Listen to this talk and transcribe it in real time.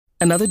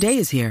Another day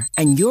is here,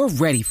 and you're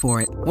ready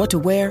for it. What to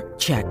wear?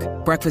 Check.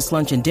 Breakfast,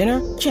 lunch, and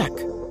dinner? Check.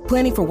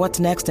 Planning for what's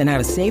next and how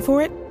to save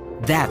for it?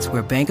 That's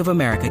where Bank of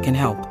America can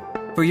help.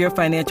 For your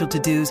financial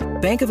to-dos,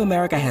 Bank of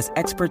America has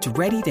experts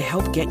ready to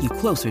help get you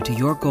closer to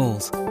your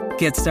goals.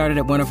 Get started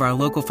at one of our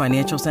local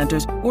financial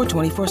centers or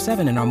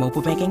 24/7 in our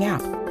mobile banking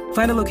app.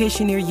 Find a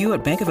location near you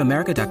at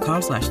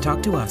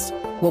bankofamerica.com/talktous.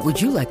 What would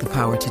you like the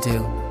power to do?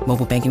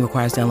 Mobile banking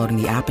requires downloading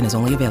the app and is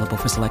only available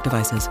for select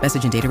devices.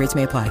 Message and data rates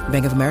may apply.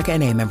 Bank of America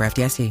N.A., member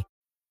FDIC.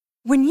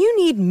 When you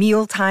need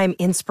mealtime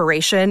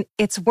inspiration,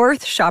 it's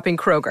worth shopping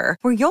Kroger,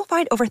 where you'll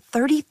find over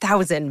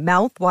 30,000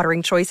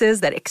 mouth-watering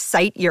choices that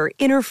excite your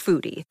inner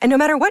foodie. And no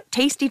matter what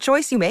tasty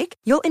choice you make,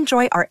 you'll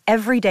enjoy our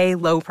everyday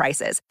low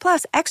prices,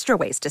 plus extra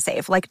ways to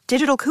save, like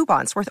digital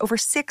coupons worth over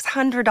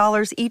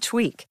 $600 each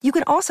week. You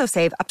can also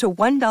save up to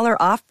 $1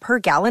 off per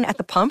gallon at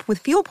the pump with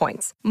fuel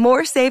points.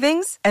 More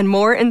savings and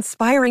more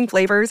inspiring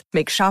flavors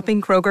make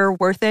shopping Kroger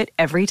worth it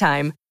every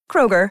time.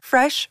 Kroger,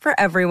 fresh for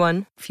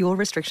everyone. Fuel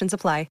restrictions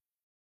apply.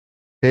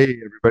 Hey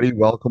everybody,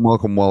 welcome.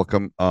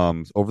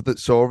 Over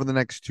the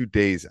next 2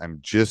 days, I'm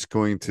just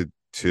going to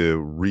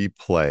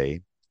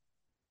replay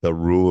the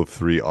rule of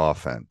three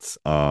offense.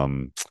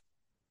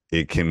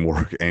 It can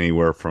work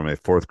anywhere from a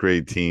fourth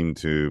grade team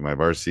to my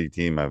varsity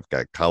team. I've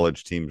got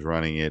college teams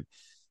running it.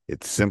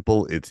 It's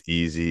simple, it's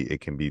easy.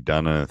 It can be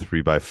done on a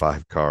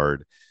 3x5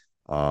 card.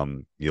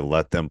 You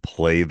let them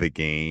play the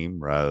game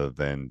rather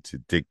than to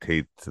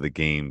dictate the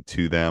game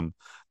to them.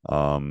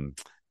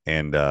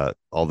 And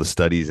all the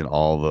studies and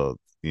all the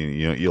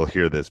you'll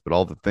hear this, but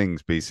all the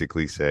things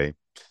basically say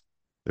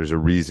there's a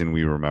reason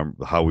we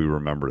remember how we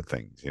remember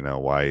things.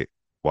 Why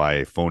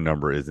a phone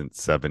number isn't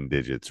 7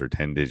 digits or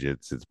 10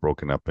 digits. It's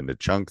broken up into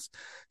chunks.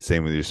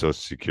 Same with your social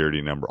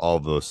security number, all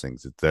of those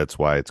things. That's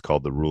why it's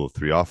called the rule of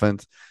three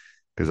offense,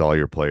 because all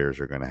your players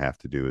are going to have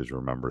to do is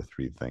remember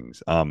three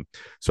things.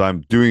 So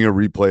I'm doing a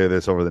replay of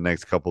this over the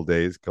next couple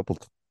days. Couple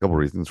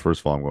reasons.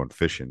 First of all, I'm going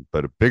fishing,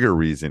 but a bigger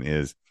reason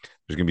is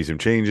there's going to be some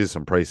changes,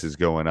 some prices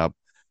going up,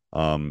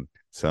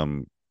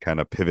 some kind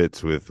of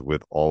pivots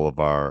with all of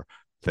our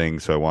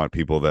things. So I want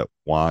people that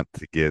want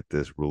to get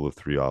this rule of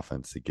three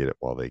offense to get it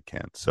while they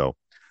can. So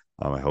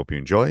I hope you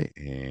enjoy,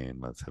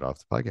 and let's head off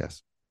the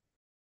podcast.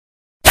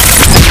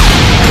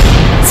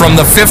 From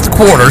the Fifth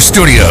Quarter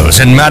Studios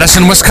in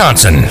Madison,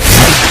 Wisconsin,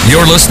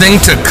 you're listening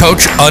to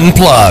Coach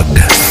Unplugged.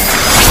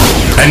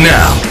 And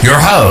now, your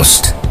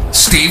host,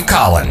 Steve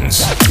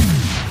Collins.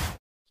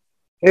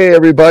 Hey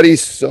everybody,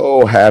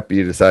 so happy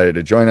you decided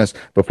to join us.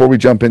 Before we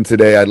jump in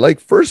today, I'd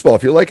like, first of all,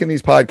 if you're liking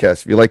these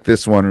podcasts, if you like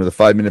this one or the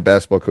 5-Minute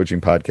Basketball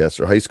Coaching Podcast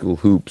or High School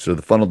Hoops or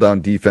the Funnel Down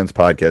Defense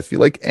Podcast, if you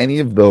like any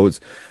of those,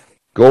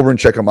 go over and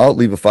check them out.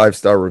 Leave a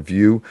 5-star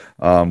review.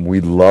 We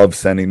love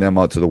sending them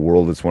out to the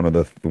world. It's one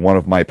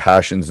of my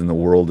passions in the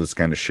world is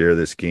kind of share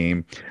this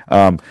game.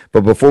 But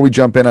before we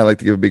jump in, I'd like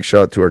to give a big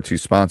shout out to our two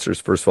sponsors.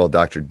 First of all,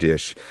 Dr.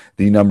 Dish,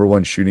 the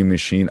 #1 shooting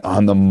machine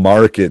on the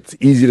market. It's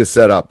easy to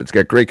set up. It's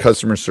got great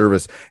customer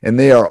service, and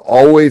they are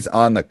always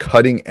on the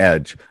cutting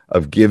edge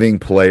of giving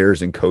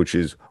players and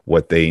coaches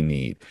what they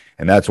need.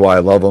 And that's why I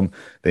love them.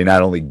 They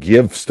not only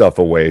give stuff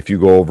away. If you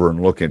go over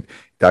and look at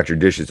Dr.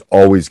 Dish is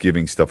always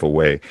giving stuff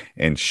away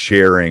and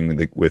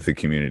sharing with the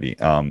community.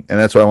 And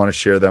that's why I want to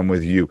share them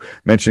with you.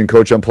 Mention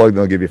Coach Unplugged,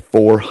 they'll give you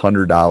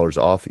 $400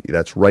 off.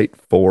 That's right,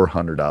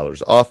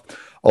 $400 off.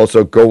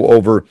 Also, go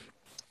over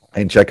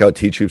and check out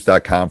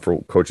teachhoops.com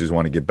for coaches who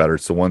want to get better.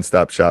 It's a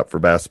one-stop shop for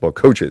basketball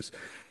coaches.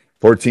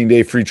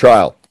 14-day free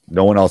trial.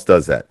 No one else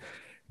does that.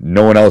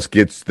 No one else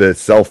gets the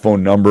cell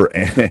phone number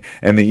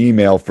and the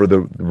email for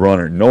the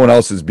runner. No one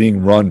else is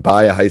being run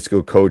by a high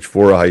school coach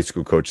for a high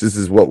school coach. This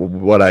is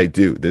what I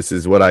do. This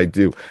is what I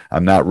do.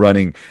 I'm not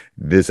running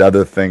this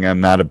other thing. I'm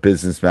not a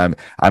businessman.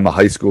 I'm a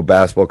high school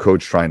basketball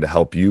coach trying to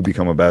help you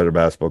become a better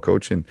basketball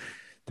coach. And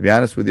to be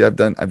honest with you, I've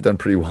done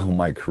pretty well in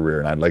my career,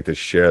 and I'd like to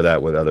share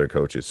that with other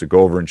coaches. So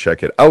go over and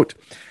check it out,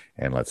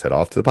 and let's head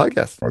off to the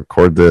podcast.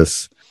 Record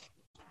this.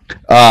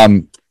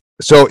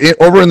 So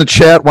over in the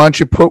chat, why don't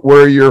you put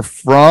where you're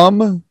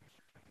from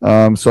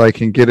so I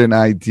can get an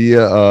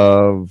idea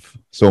of,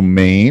 so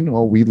Maine.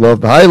 Well, we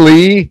love, hi,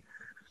 Lee.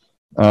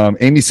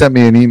 Amy sent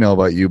me an email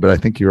about you, but I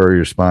think you already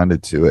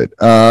responded to it.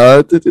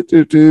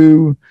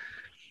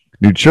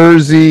 New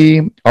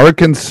Jersey,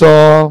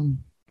 Arkansas,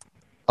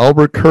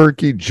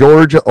 Albuquerque,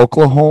 Georgia,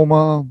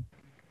 Oklahoma,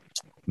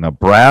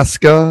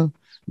 Nebraska,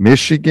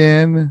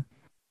 Michigan,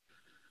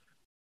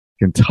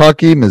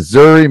 Kentucky,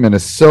 Missouri,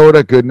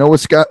 Minnesota, good. No,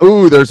 Wisconsin.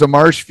 Ooh, there's a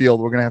Marshfield.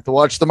 We're going to have to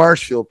watch the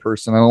Marshfield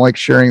person. I don't like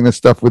sharing this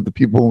stuff with the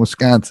people in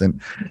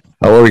Wisconsin.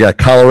 We got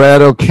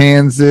Colorado,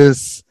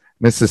 Kansas,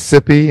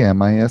 Mississippi,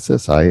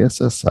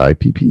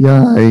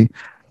 MISSISSIPPI,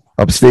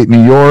 upstate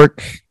New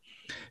York.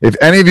 If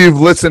any of you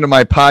have listened to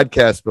my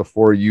podcast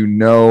before, you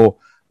know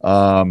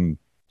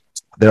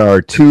there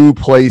are two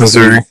places.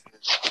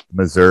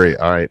 Missouri.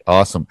 All right,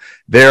 awesome.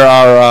 There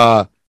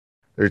are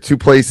two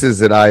places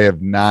that I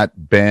have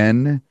not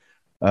been.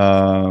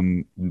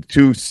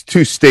 Two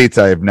states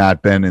I have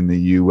not been in the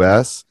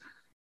U.S.,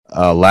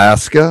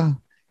 Alaska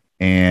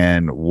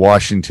and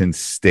Washington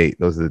State.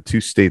 Those are the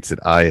two states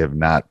that I have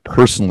not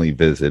personally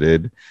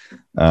visited.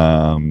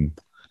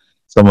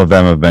 Some of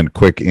them have been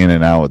quick in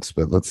and outs,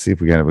 but let's see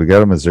if we got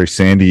a Missouri,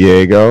 San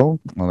Diego.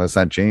 Well, that's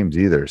not James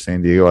either.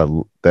 San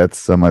Diego,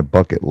 that's on my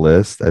bucket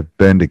list. I've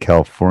been to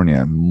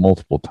California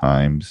multiple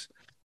times.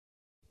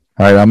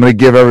 All right, I'm going to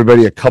give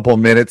everybody a couple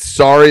minutes.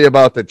 Sorry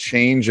about the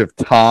change of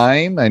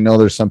time. I know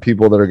there's some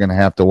people that are going to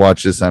have to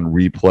watch this on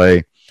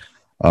replay.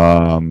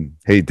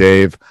 Hey,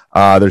 Dave.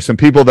 There's some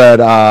people that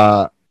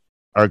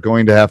are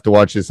going to have to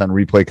watch this on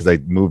replay because I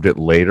moved it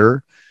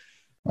later.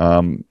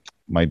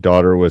 My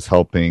daughter was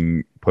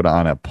helping put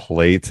on a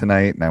play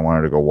tonight, and I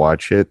wanted to go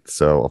watch it.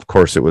 So, of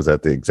course, it was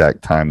at the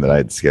exact time that I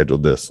had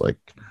scheduled this like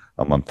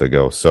a month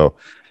ago. So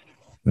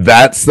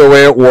that's the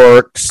way it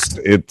works.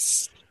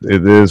 It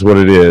is what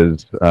it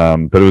is.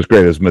 But it was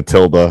great. It was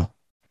Matilda.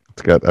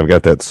 I've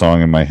got that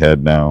song in my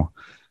head now.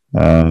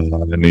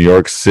 New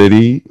York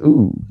City.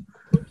 Ooh.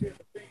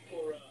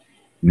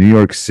 New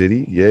York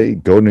City. Yay.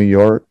 Go New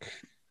York.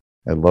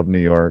 I love New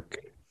York.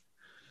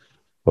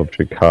 Love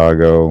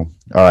Chicago.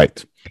 All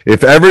right.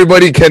 If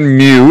everybody can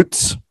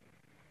mute,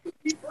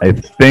 I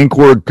think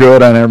we're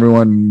good on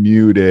everyone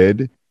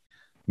muted.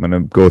 I'm going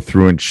to go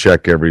through and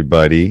check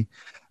everybody.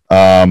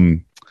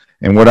 And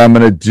what I'm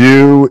going to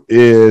do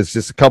is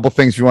just a couple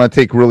things. If you want to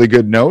take really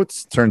good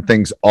notes, turn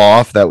things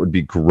off. That would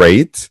be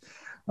great.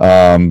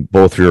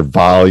 Both your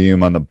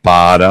volume on the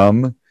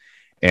bottom,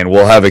 and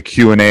we'll have a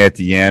Q&A at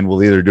the end.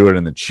 We'll either do it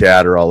in the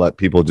chat or I'll let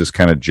people just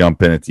kind of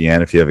jump in at the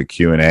end if you have a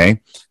Q&A.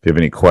 If you have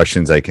any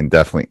questions, I can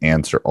definitely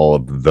answer all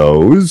of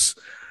those.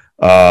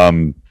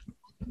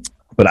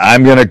 But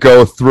I'm going to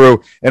go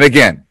through, and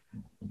again,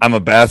 I'm a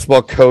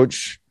basketball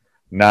coach,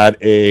 not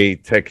a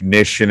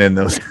technician in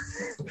those.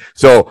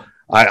 So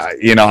I'm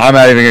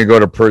not even going to go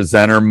to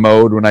presenter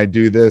mode when I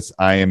do this.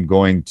 I am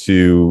going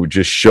to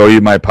just show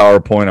you my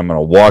PowerPoint. I'm going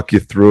to walk you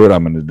through it.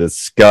 I'm going to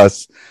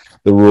discuss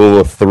the rule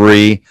of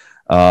three,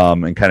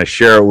 and kind of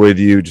share it with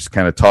you, just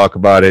kind of talk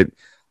about it.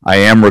 I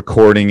am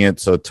recording it,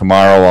 so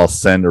tomorrow I'll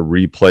send a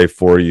replay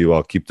for you.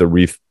 I'll keep the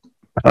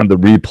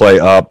replay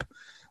up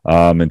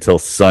until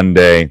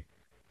Sunday,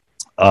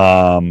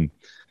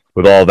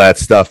 with all that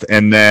stuff.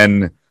 And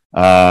then,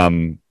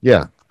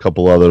 a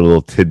couple other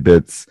little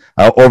tidbits.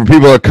 Or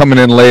people are coming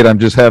in late, I'm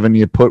just having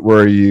you put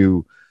where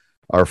you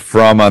are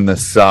from on the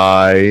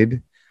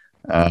side,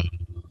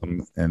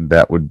 and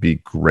that would be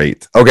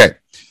great. Okay,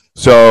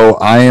 so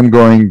I'm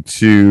going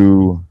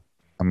to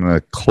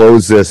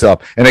close this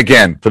up. And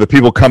again, for the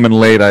people coming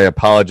late, I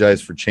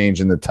apologize for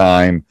changing the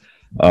time.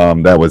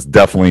 That was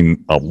definitely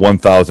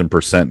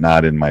 1,000%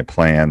 not in my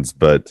plans,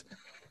 but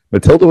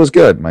Matilda was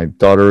good. My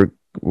daughter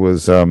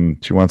was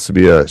she wants to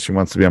be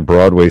on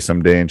Broadway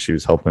someday, and she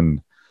was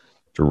helping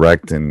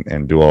direct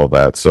and do all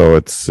that. So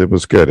it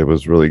was good. It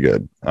was really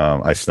good.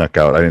 I snuck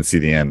out. I didn't see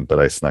the end, but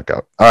I snuck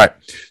out. All right.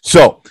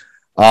 So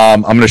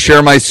I'm going to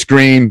share my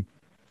screen.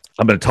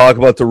 I'm going to talk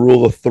about the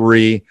rule of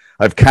three.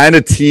 I've kind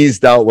of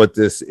teased out what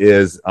this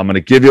is. I'm going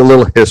to give you a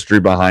little history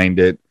behind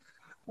it.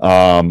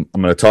 I'm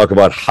going to talk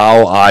about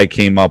how I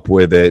came up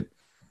with it,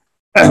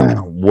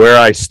 where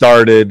I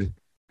started,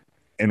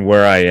 and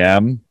where I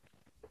am.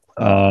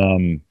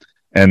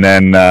 And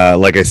then,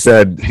 like I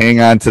said,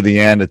 hang on to the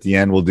end. At the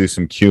end, we'll do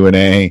some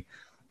Q&A,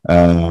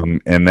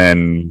 and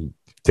then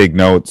take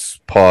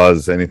notes,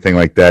 pause, anything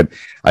like that.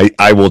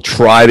 I will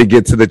try to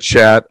get to the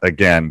chat.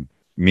 Again,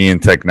 me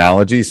and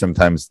technology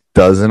sometimes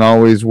doesn't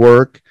always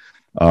work,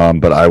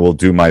 but I will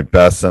do my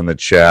best on the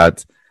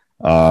chat.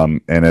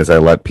 And as I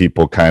let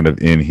people kind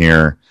of in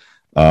here,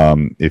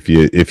 if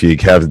you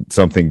have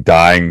something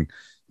dying,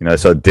 I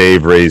saw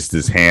Dave raised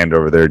his hand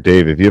over there.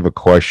 Dave, if you have a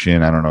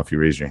question, I don't know if you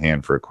raise your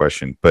hand for a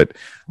question, but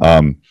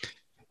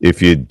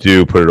if you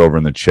do, put it over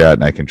in the chat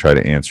and I can try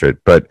to answer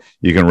it. But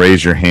you can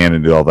raise your hand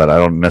and do all that. I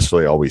don't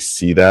necessarily always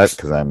see that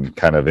because I'm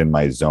kind of in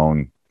my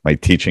zone, my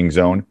teaching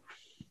zone.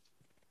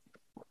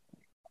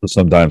 So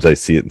sometimes I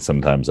see it and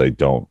sometimes I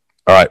don't.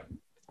 All right.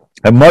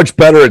 I'm much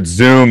better at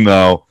Zoom,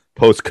 though,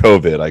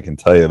 post-COVID. I can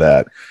tell you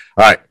that.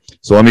 All right.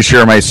 So let me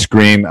share my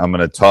screen. I'm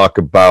going to talk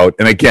about,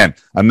 and again,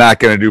 I'm not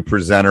going to do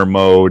presenter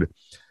mode.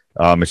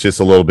 It's just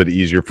a little bit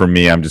easier for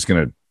me. I'm just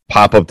going to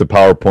pop up the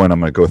PowerPoint. I'm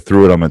going to go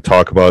through it. I'm going to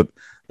talk about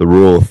the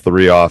rule of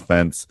three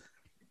offense.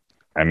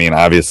 I mean,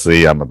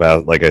 obviously,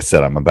 like I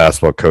said, I'm a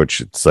basketball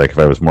coach. It's like if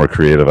I was more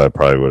creative, I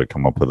probably would have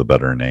come up with a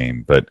better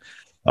name. But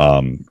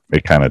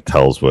it kind of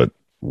tells what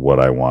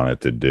I wanted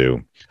to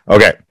do.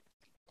 Okay.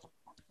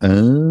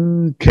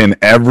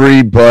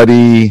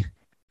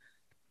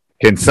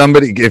 Can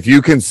somebody, if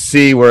you can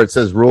see where it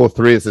says rule of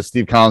three, it says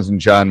Steve Collins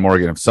and John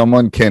Morgan. If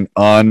someone can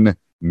unmute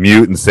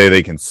and say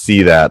they can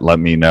see that, let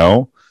me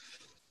know.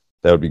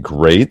 That would be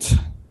great.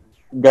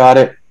 Got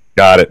it.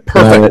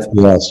 Perfect.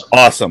 Yes.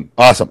 Awesome.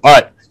 All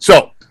right.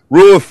 So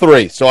rule of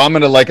three. So I'm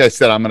going to, like I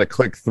said, I'm going to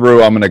click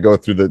through. I'm going to go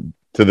through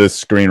to this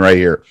screen right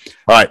here.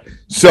 All right.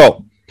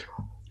 So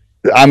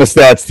I'm a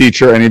stats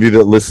teacher. Any of you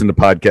that listen to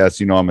podcasts,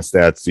 I'm a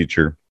stats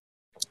teacher.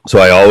 So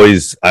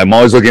I'm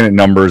always looking at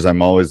numbers.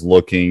 I'm always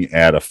looking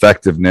at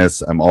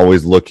effectiveness. I'm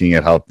always looking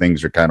at how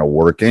things are kind of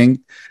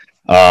working.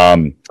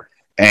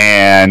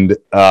 And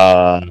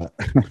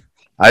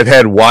I've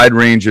had wide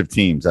range of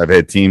teams. I've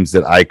had teams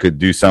that I could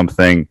do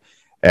something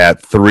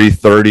at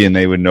 3:30 and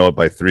they would know it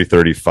by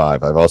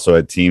 3:35. I've also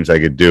had teams I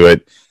could do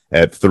it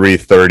at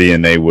 3:30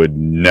 and they would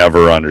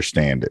never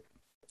understand it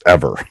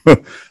ever.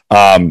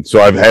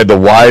 So I've had the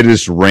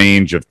widest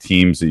range of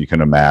teams that you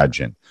can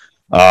imagine.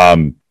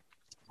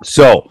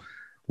 So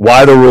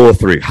why the rule of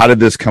three? How did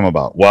this come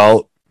about?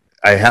 Well,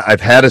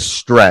 I've had a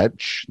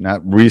stretch,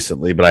 not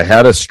recently, but I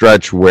had a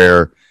stretch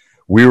where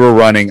we were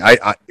running.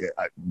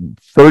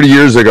 30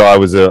 years ago,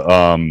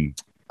 when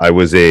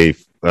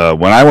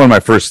I won my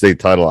first state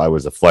title, I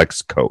was a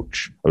flex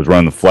coach. I was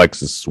running the flex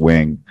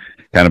swing,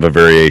 kind of a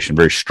variation,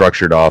 very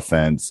structured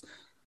offense.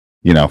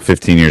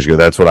 15 years ago,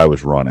 that's what I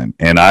was running.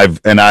 And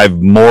I've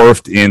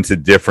morphed into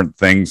different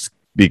things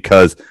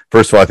because,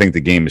 first of all, I think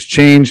the game has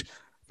changed.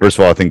 First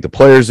of all, I think the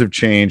players have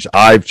changed.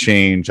 I've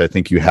changed. I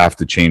think you have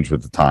to change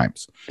with the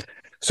times.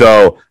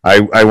 So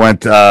I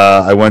went to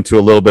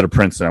a little bit of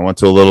Princeton. I went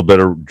to a little bit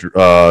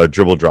of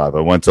dribble drive.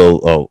 I went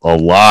to a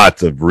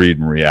lot of read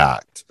and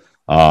react.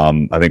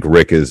 I think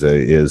Rick is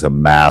a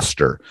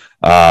master.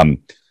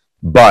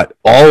 But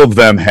all of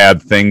them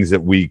had things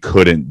that we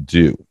couldn't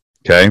do.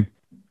 Okay.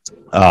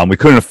 We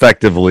couldn't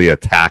effectively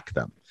attack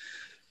them.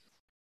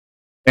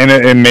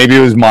 And maybe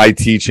it was my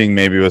teaching,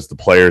 maybe it was the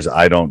players,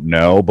 I don't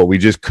know, but we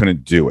just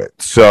couldn't do it.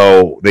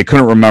 So they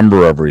couldn't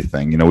remember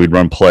everything. We'd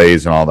run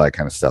plays and all that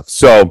kind of stuff.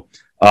 So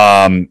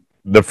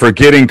the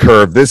forgetting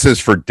curve, this is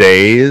for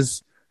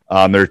days.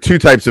 There are two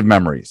types of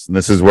memories. And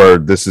this is,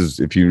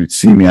 if you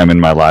see me, I'm in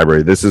my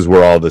library. This is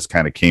where all this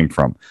kind of came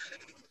from.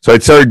 So I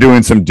started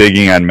doing some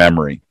digging on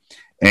memory.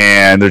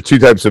 And there are two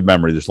types of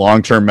memory. There's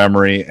long-term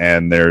memory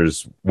and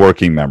there's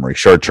working memory,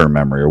 short-term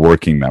memory or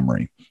working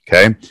memory.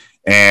 Okay.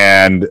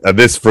 And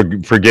this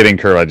forgetting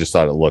curve, I just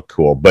thought it looked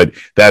cool, but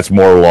that's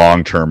more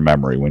long-term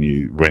memory when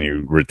you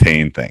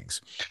retain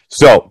things.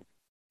 So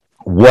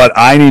what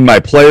I need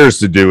my players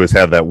to do is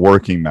have that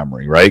working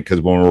memory, right?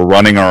 Because when we're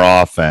running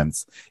our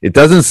offense, it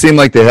doesn't seem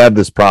like they have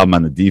this problem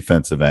on the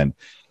defensive end.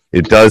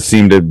 It does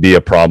seem to be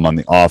a problem on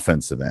the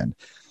offensive end.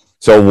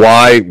 So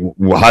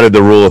how did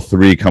the rule of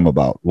three come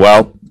about?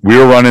 Well, we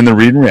were running the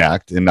read and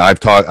react, and I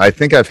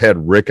think I've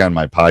had Rick on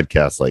my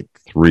podcast like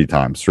 3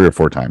 or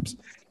 4 times.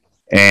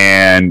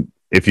 And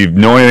if you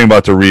know anything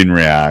about the read and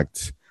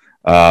react,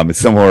 it's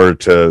similar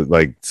to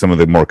like some of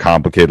the more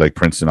complicated, like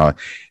Princeton.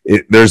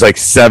 There's like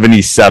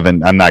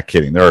 77. I'm not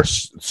kidding. There are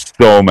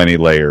so many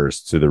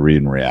layers to the read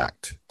and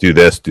react. Do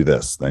this,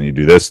 then you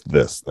do this,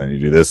 then you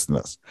do this and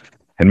this.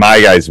 And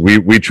my guys,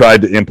 we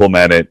tried to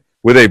implement it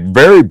with a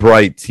very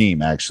bright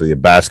team, actually, a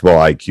basketball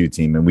IQ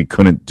team, and we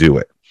couldn't do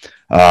it.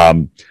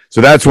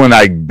 So that's when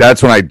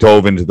I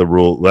dove into the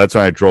rule. That's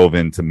when I drove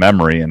into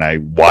memory, and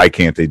why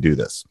can't they do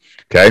this?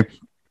 Okay.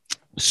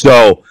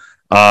 So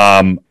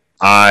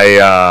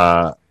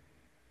I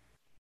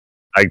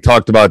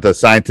talked about the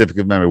scientific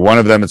memory. One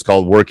of them is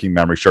called working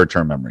memory,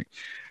 short-term memory.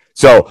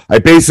 So I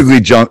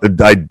basically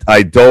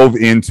I dove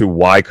into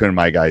why couldn't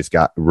my guys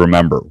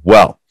remember?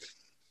 Well,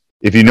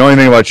 if you know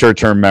anything about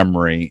short-term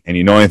memory and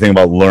you know anything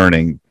about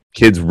learning,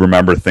 kids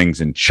remember things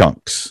in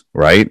chunks,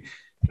 right?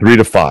 3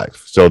 to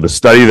 5. So the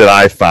study that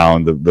I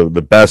found,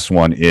 the best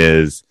one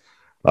is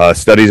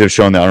studies have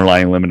shown the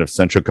underlying limit of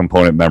central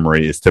component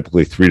memory is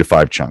typically 3 to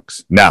 5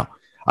 chunks. Now,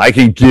 I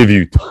can give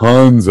you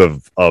tons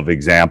of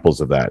examples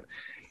of that.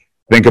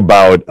 Think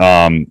about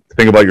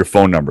your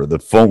phone number.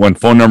 When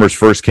phone numbers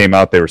first came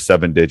out, they were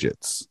 7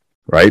 digits,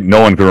 right?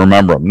 No one could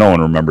remember them. No one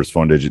remembers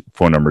phone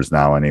numbers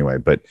now anyway,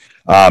 but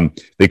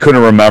they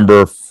couldn't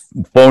remember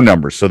phone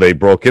numbers, so they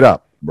broke it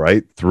up,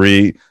 right?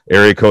 3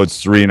 area codes,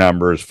 3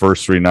 numbers,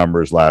 first 3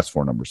 numbers, last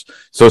 4 numbers.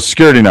 So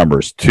security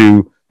numbers,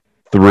 2,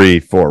 3,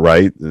 4,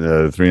 right?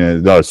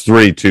 It's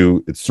 3,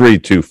 2. It's 3,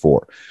 2,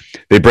 4.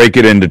 They break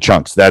it into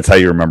chunks. That's how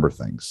you remember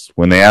things.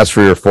 When they ask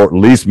for at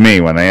least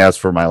me, when they ask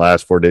for my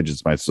last 4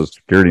 digits, my social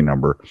security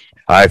number,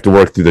 I have to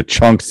work through the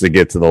chunks to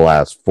get to the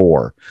last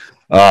 4.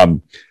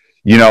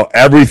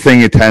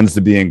 Everything, it tends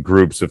to be in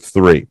groups of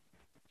 3.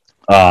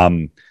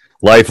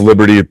 Life,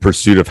 liberty,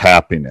 pursuit of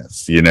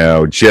happiness.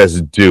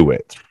 Just do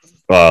it.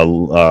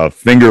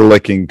 Finger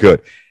licking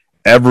good.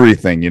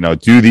 Everything.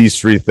 Do these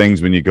 3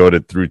 things when you go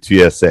through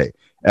TSA.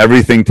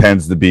 Everything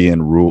tends to be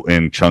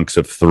in chunks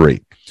of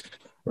 3.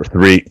 Or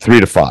 3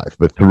 to 5,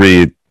 but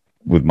 3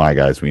 with my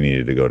guys, we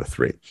needed to go to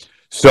 3.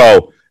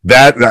 So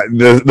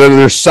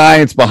there's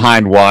science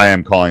behind why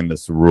I'm calling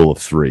this the rule of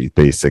 3,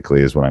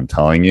 basically, is what I'm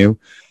telling you.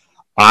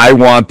 I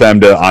want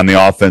them to, on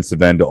the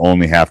offensive end, to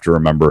only have to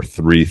remember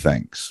 3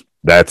 things.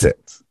 That's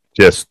it.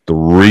 Just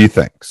 3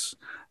 things.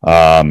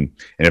 And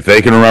if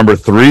they can remember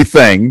 3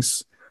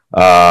 things,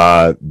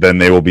 then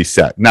they will be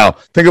set. Now,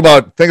 think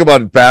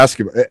about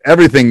basketball.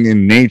 Everything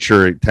in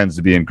nature tends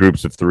to be in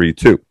groups of 3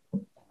 too.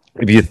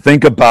 If you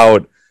think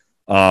about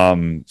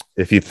when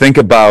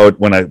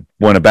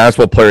a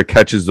basketball player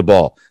catches the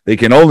ball, they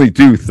can only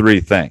do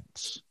 3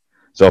 things.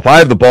 So if I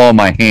have the ball in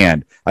my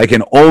hand, I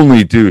can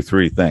only do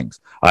 3 things.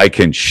 I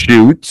can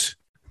shoot,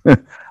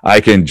 I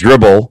can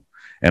dribble,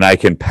 and I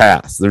can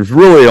pass. There's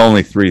really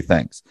only three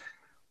things.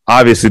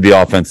 Obviously,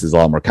 the offense is a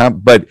lot more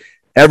but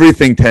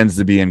everything tends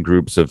to be in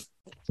groups of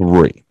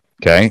three.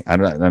 Okay,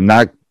 I'm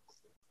not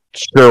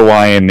sure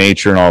why in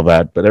nature and all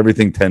that, but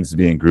everything tends to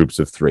be in groups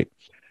of three.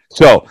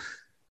 So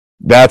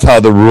that's how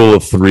the rule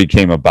of three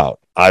came about.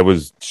 I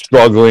was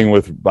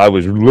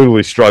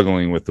literally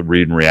struggling with the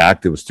read and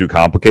react. It was too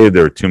complicated.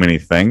 There were too many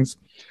things.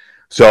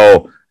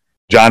 So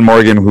John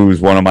Morgan,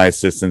 who's one of my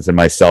assistants, and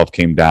myself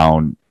came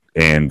down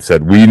and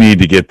said, we need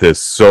to get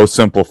this so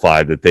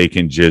simplified that they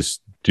can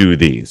just do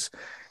these.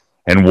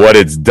 And what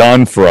it's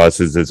done for us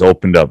is it's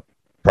opened up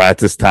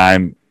practice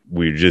time.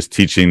 We're just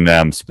teaching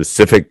them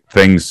specific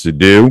things to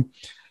do,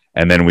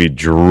 and then we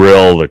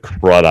drill the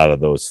crud out of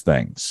those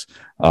things.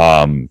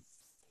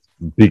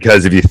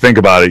 Because if you think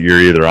about it,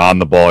 you're either on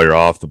the ball, you're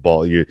off the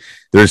ball.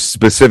 There's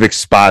specific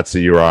spots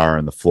that you are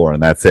on the floor,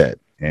 and that's it.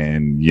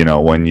 And,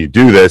 when you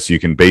do this, you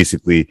can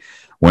basically,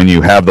 when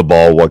you have the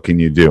ball, what can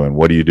you do? And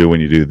what do you do when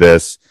you do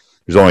this?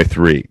 There's only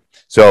three.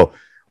 So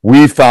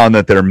we found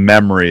that their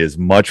memory is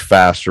much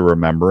faster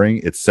remembering.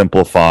 It's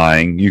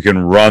simplifying. You can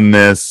run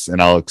this,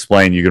 and I'll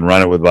explain. You can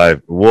run it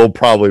with we'll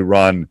probably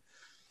run,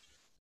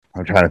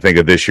 I'm trying to think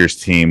of this year's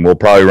team. We'll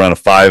probably run a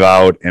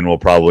 5-out, and we'll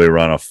probably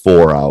run a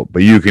 4-out.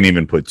 But you can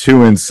even put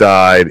 2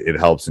 inside. It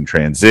helps in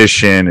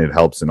transition. It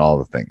helps in all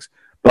the things.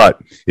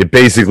 But it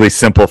basically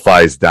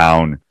simplifies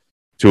down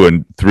to a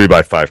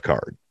 3x5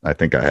 card. I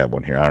think I have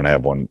one here. I don't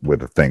have one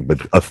with a thing, but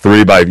a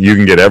 3x, you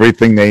can get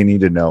everything they need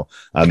to know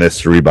on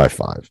this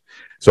 3x5.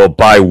 So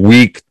by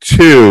week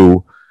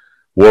 2,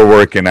 we're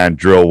working on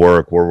drill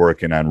work. We're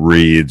working on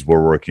reads.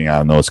 We're working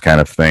on those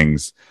kind of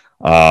things.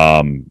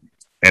 And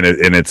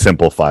it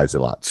simplifies a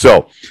lot.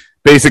 So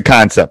basic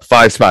concept,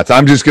 5 spots.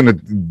 I'm just going to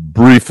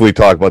briefly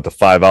talk about the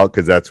 5-out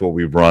because that's what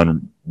we've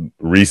run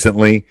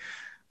recently.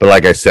 But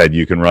like I said,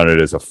 you can run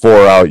it as a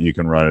 4-out. You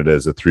can run it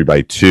as a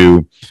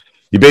 3x2.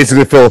 You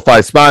basically fill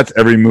 5 spots.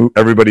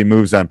 Everybody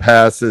moves on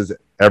passes.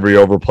 Every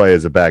overplay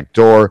is a back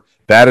door.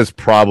 That is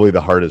probably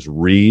the hardest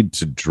read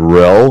to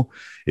drill,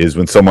 is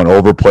when someone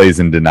overplays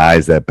and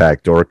denies that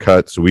backdoor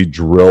cut. So we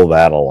drill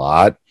that a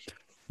lot.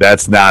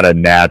 That's not a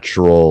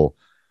natural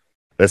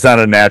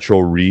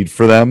read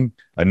for them.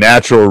 A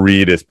natural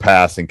read is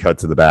pass and cut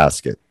to the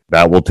basket.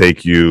 That will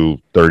take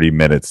you 30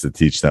 minutes to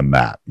teach them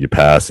that. You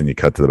pass and you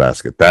cut to the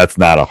basket. That's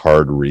not a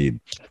hard read.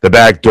 The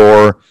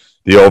backdoor,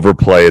 the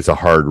overplay is a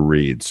hard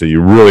read. So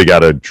you really got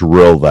to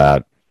drill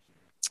that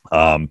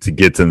to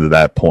get into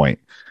that point.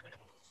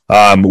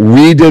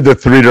 We did the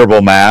 3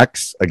 dribble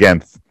max.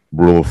 Again,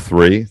 rule of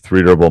 3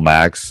 dribble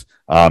max.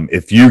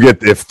 If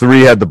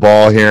 3 had the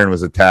ball here and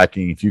was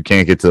attacking, if you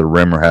can't get to the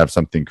rim or have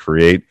something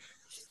create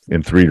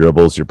in 3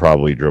 dribbles, you're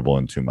probably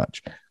dribbling too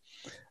much.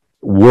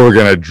 We're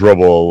going to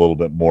dribble a little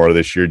bit more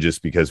this year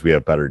just because we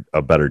have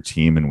a better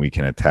team and we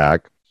can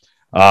attack.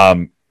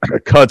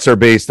 Cuts are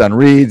based on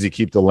reads. You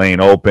keep the lane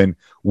open.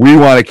 We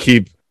want to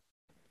keep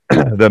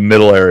the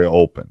middle area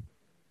open.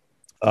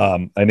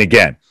 And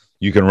again,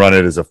 you can run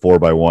it as a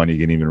 4x1. You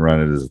can even run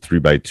it as a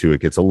 3x2.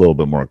 It gets a little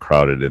bit more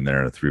crowded in there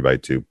in a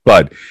 3x2,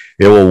 but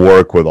it will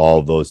work with all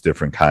of those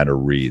different kind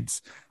of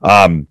reads.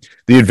 The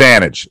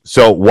advantage.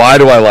 So why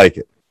do I like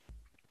it?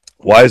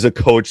 Why is a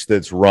coach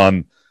that's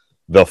run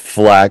the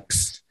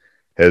flex,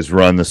 has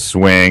run the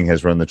swing,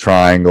 has run the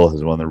triangle,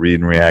 has run the read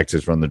and react,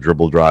 has run the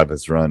dribble drive,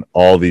 has run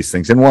all these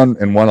things and won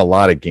a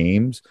lot of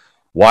games?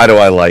 Why do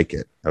I like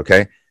it?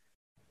 Okay.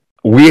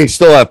 We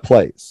still have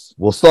plays.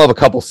 We'll still have a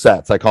couple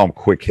sets. I call them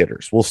quick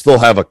hitters. We'll still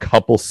have a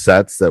couple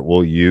sets that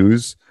we'll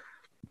use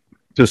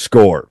to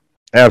score.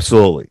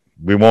 Absolutely.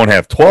 We won't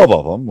have 12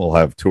 of them. We'll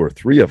have 2 or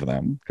 3 of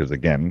them because,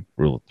 again,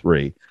 rule of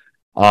 3.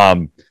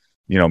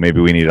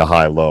 Maybe we need a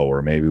high-low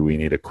or maybe we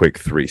need a quick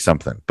 3,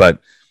 something. But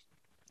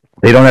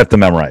they don't have to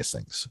memorize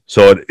things.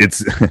 So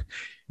it's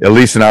at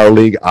least in our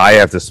league, I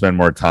have to spend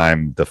more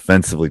time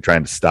defensively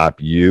trying to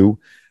stop you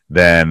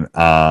than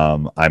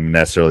I'm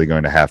necessarily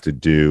going to have to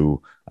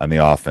do on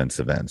the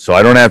offensive end. So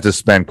I don't have to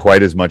spend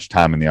quite as much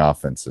time in the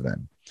offensive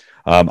end.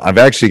 I'm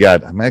actually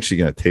going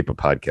to tape a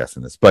podcast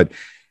on this,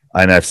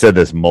 and I've said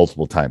this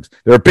multiple times.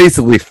 There are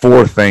basically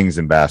 4 things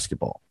in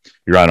basketball.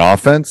 You're on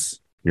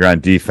offense, you're on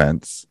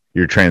defense,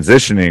 you're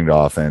transitioning to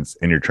offense,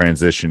 and you're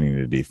transitioning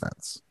to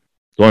defense.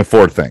 There's only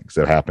 4 things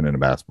that happen in a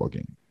basketball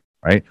game,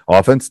 right?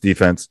 Offense,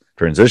 defense,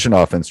 transition,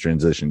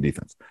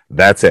 defense.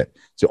 That's it.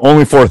 It's the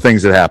only 4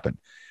 things that happen.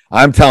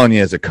 I'm telling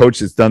you, as a coach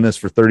that's done this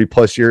for 30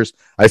 plus years,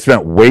 I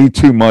spent way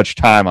too much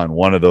time on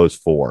one of those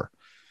 4.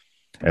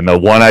 And the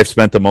one I've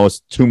spent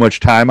too much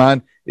time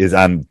on is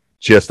on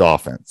just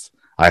offense.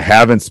 I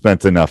haven't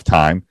spent enough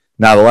time.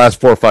 Now, the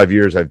last 4 or 5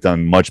 years, I've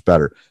done much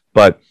better,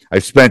 but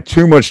I've spent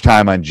too much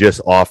time on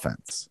just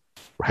offense,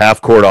 half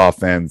court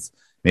offense,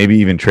 maybe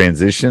even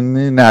transition,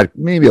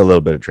 maybe a little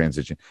bit of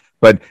transition,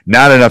 but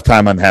not enough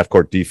time on half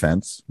court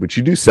defense, which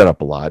you do set up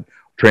a lot,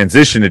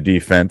 transition to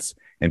defense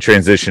and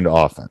transition to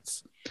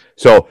offense.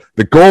 So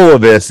the goal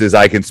of this is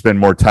I can spend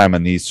more time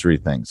on these 3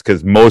 things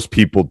because most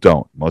people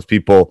don't. Most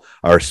people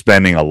are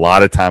spending a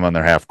lot of time on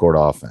their half-court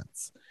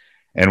offense.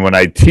 And when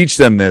I teach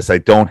them this, I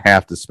don't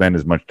have to spend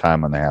as much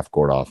time on the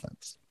half-court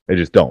offense. I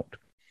just don't.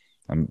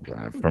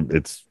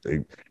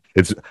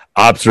 It's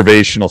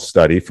observational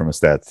study from a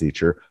stats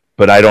teacher,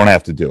 but I don't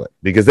have to do it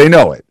because they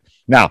know it.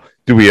 Now,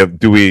 do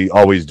we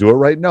always do it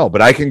right? No,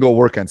 but I can go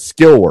work on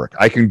skill work.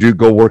 I can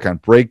go work on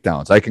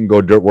breakdowns. I can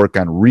go work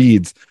on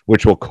reads,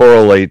 which will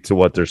correlate to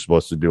what they're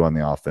supposed to do on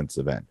the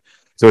offensive end.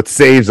 So it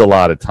saves a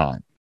lot of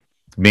time.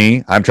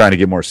 I'm trying to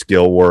get more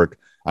skill work.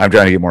 I'm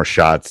trying to get more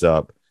shots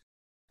up.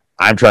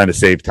 I'm trying to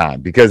save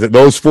time because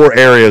those 4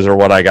 areas are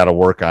what I got to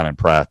work on in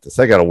practice.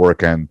 I got to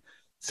work on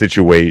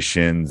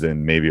situations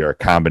and maybe our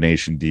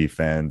combination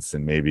defense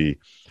and maybe,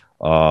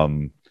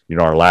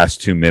 our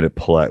last 2-minute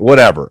play,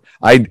 whatever.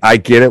 I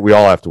get it. We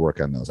all have to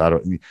work on those.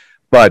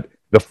 But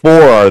the 4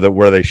 are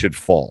where they should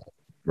fall.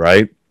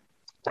 Right.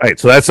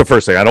 So that's the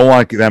first thing. I don't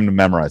want them to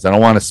memorize. I don't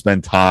want to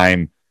spend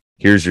time.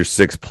 Here's your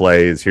 6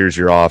 plays. Here's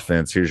your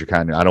offense. Here's your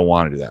I don't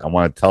want to do that. I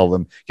want to tell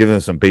them, give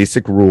them some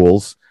basic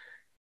rules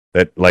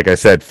that, like I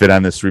said, fit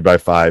on this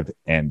 3x5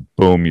 and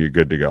boom, you're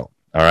good to go.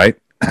 All right.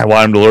 I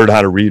want them to learn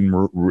how to read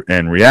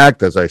and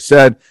react. As I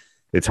said,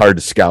 it's hard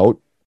to scout.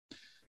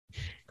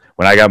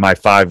 When I got my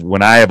 5,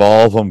 when I have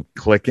all of them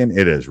clicking,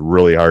 it is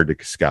really hard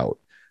to scout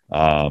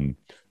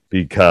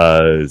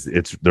because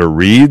they're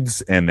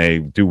reads and they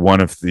do one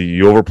of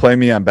you overplay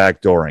me, I'm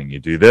backdooring. You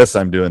do this,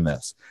 I'm doing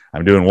this.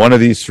 I'm doing one of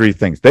these 3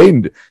 things.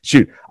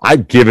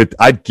 I'd give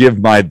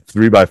my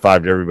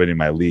 3x5 to everybody in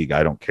my league.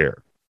 I don't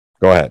care.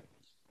 Go ahead.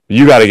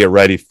 You got to get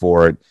ready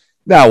for it.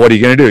 Now, what are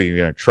you going to do? You're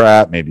going to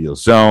trap, maybe you'll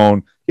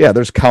zone. Yeah,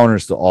 there's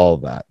counters to all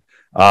of that.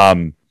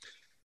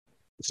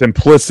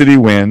 Simplicity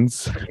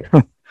wins.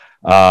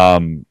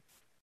 And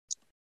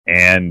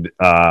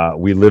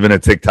we live in a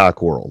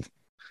TikTok world.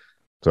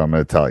 So I'm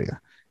going to tell you.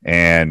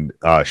 And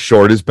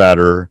short is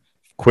better,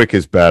 quick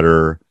is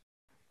better,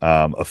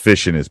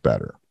 efficient is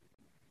better.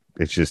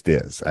 It just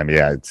is. I mean,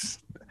 yeah, it's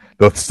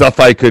the stuff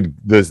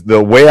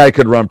the way I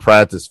could run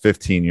practice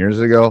 15 years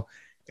ago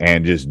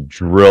and just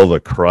drill the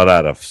crud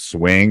out of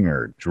swing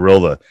or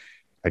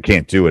I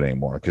can't do it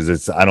anymore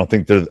because I don't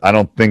think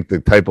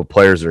the type of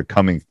players that are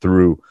coming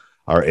through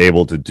are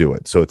able to do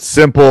it. So it's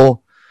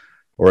simple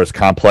or as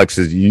complex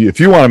as if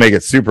you want to make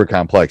it super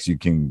complex, you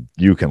can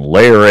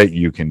layer it.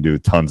 You can do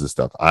tons of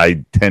stuff.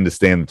 I tend to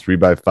stay in the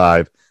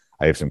 3x5.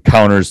 I have some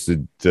counters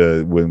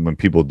to when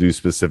people do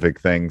specific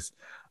things.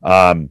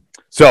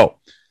 So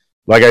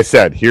like I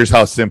said, here's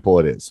how simple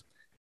it is.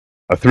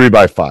 A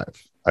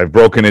 3x5. I've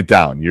broken it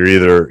down. You're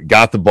either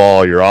got the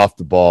ball, you're off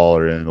the ball,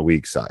 or in the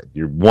weak side.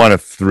 You're one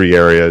of 3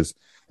 areas.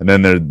 And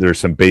then there's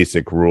some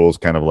basic rules,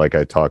 kind of like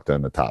I talked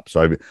on the top.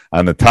 So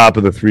on the top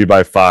of the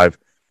 3x5,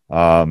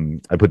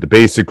 I put the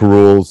basic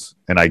rules,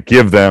 and I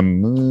give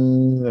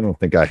them. I don't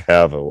think I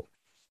have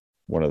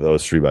one of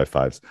those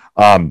 3x5s.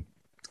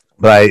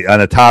 But on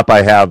the top,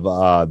 I have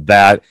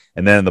that,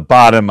 and then on the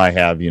bottom, I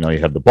have you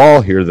have the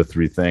ball. Here are the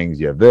 3 things.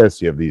 You have this.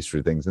 You have these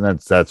 3 things, and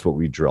that's what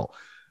we drill.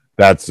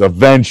 That's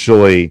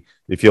eventually,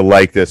 if you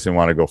like this and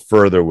want to go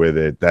further with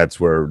it, that's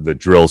where the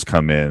drills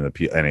come in,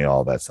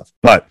 all that stuff.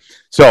 But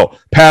so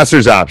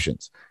passers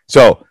options.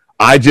 So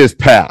I just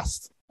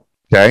passed.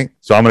 Okay.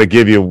 So I'm going to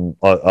give you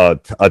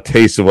a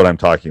taste of what I'm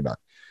talking about.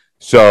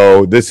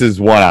 So this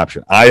is one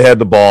option. I had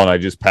the ball and I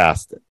just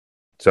passed it.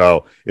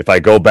 So if I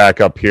go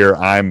back up here,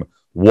 I'm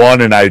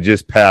 1 and I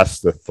just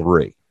passed the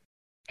 3.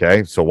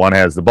 Okay. So 1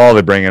 has the ball.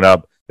 They bring it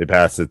up. They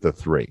pass it to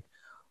 3.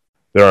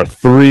 There are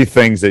 3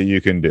 things that you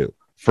can do.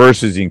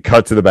 First is you can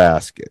cut to the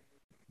basket.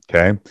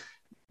 Okay.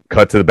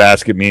 Cut to the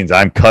basket means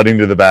I'm cutting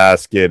to the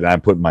basket and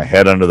I'm putting my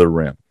head under the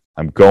rim.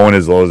 I'm going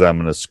as low as I'm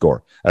going to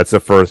score. That's the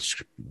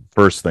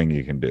first thing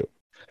you can do.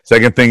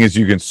 Second thing is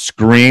you can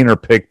screen or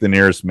pick the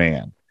nearest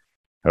man.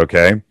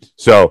 Okay.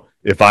 So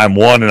if I'm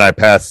 1 and I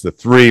pass the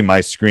 3,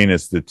 my screen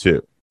is the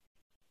 2.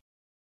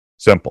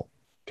 Simple.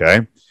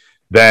 Okay.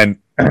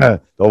 Then the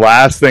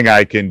last thing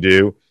I can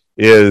do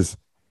is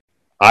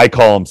I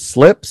call them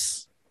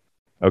slips.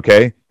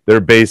 Okay. They're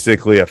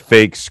basically a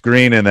fake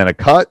screen and then a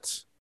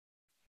cut,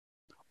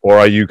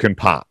 or you can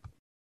pop.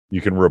 You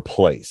can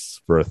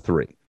replace for a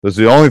 3. Those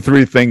are the only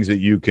 3 things that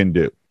you can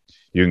do.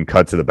 You can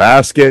cut to the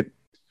basket.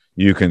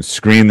 You can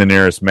screen the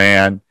nearest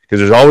man because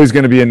there's always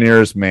going to be a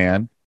nearest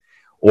man,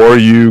 or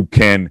you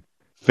can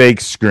fake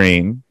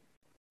screen,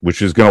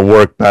 which is going to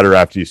work better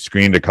after you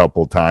screened a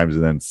couple times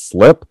and then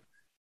slip,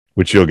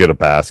 which you'll get a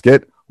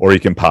basket, or you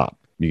can pop.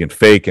 You can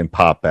fake and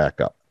pop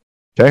back up.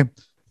 Okay.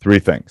 3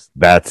 things.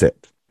 That's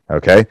it.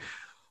 Okay.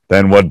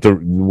 Then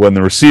when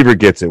the receiver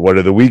gets it, what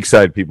do the weak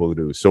side people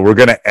do? So we're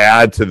going to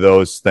add to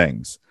those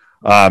things.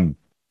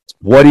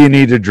 What do you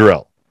need to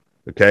drill?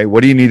 Okay.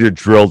 What do you need to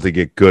drill to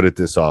get good at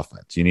this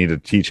offense? You need to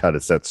teach how to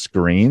set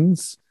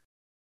screens,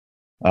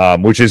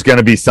 which is going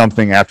to be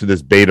something after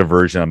this beta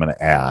version I'm going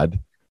to add.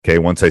 Okay.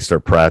 Once I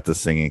start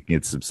practicing and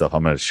get some stuff,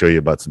 I'm going to show you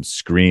about some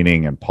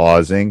screening and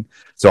pausing.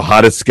 So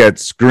how to sketch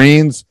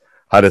screens,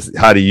 how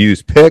to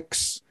use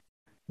picks,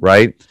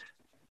 right?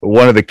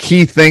 One of the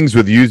key things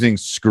with using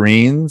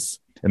screens,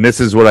 and this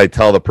is what I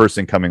tell the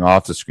person coming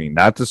off the screen,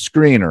 not the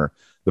screener,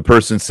 the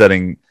person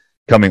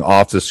coming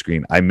off the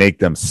screen, I make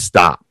them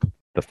stop.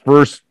 The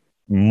first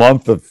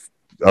month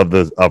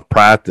of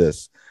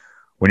practice,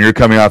 when you're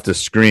coming off the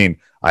screen,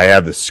 I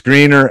have the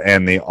screener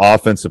and the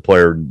offensive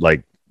player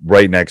like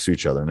right next to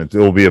each other, and it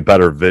will be a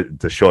better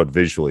to show it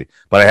visually.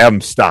 But I have them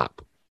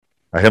stop.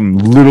 I have them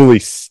literally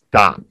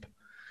stop,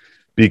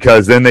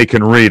 because then they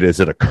can read, is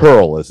it a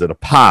curl? Is it a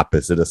pop?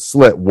 Is it a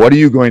slit? What are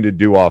you going to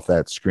do off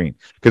that screen?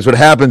 Because what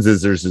happens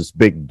is there's this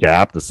big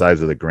gap the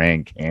size of the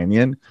Grand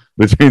Canyon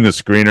between the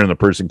screener and the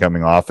person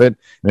coming off it,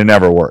 and it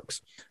never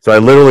works. So I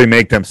literally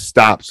make them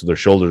stop so they're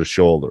shoulder to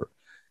shoulder.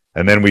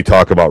 And then we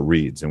talk about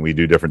reads, and we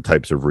do different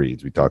types of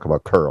reads. We talk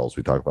about curls.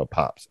 We talk about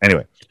pops.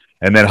 Anyway,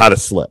 and then how to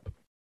slip.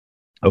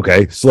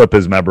 Okay, slip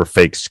is, remember,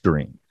 fake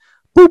screen.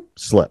 Boop,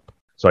 slip.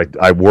 So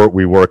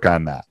we work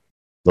on that.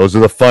 Those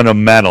are the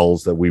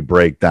fundamentals that we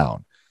break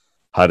down.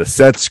 How to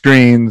set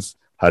screens,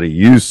 how to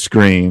use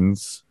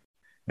screens,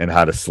 and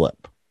how to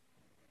slip.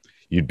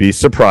 You'd be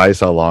surprised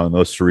how long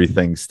those three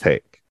things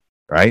take,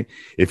 right?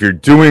 If you're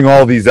doing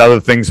all these other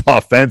things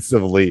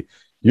offensively,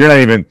 you're not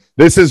even,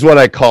 this is what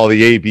I call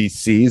the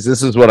ABCs.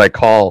 This is what I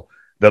call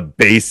the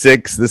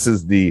basics. This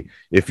is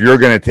if you're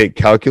going to take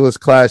calculus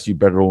class, you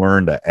better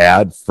learn to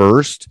add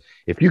first.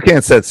 If you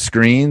can't set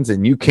screens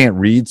and you can't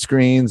read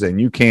screens and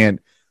you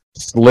can't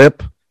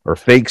slip or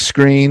fake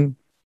screen,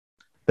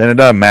 then it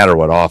doesn't matter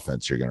what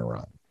offense you're going to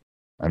run.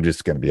 I'm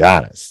just going to be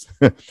honest.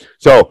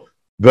 So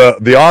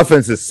the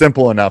offense is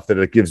simple enough that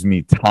it gives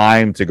me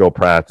time to go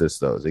practice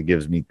those. It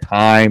gives me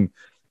time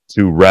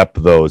to rep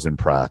those in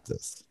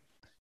practice.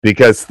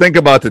 Because think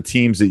about the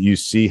teams that you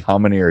see, how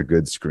many are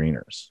good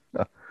screeners?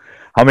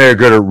 How many are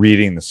good at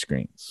reading the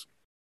screens?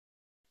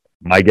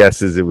 My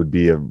guess is it would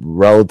be a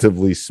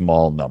relatively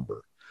small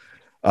number.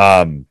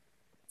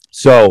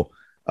 So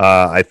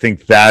I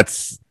think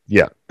that's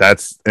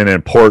an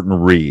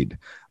important read.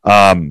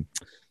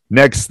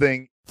 Next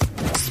thing.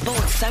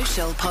 Sports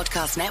Social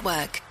Podcast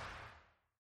Network.